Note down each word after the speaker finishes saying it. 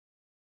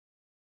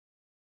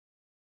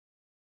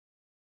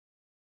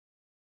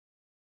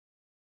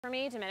For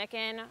me,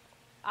 Dominican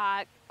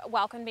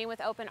welcomed me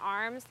with open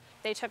arms.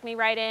 They took me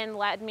right in,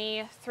 led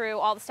me through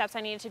all the steps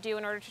I needed to do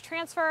in order to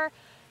transfer,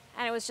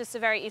 and it was just a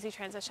very easy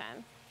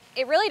transition.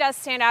 It really does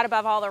stand out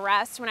above all the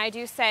rest. When I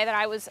do say that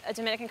I was a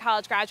Dominican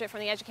college graduate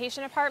from the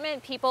education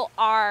department, people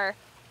are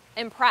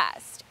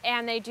impressed,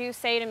 and they do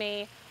say to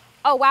me,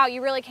 "Oh wow,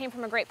 you really came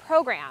from a great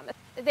program."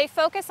 They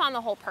focus on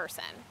the whole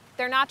person.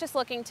 They're not just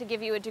looking to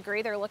give you a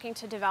degree, they're looking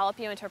to develop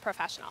you into a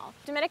professional.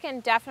 Dominican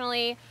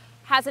definitely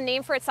has a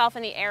name for itself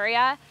in the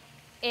area,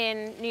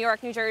 in New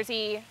York, New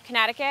Jersey,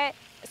 Connecticut,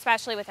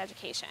 especially with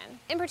education.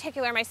 In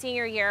particular, my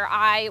senior year,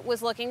 I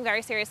was looking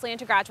very seriously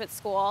into graduate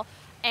school,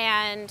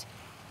 and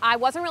I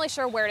wasn't really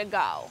sure where to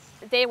go.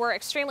 They were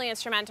extremely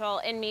instrumental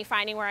in me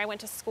finding where I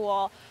went to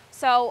school.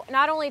 So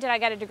not only did I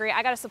get a degree,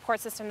 I got a support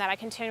system that I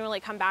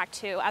continually come back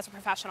to as a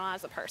professional and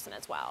as a person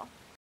as well.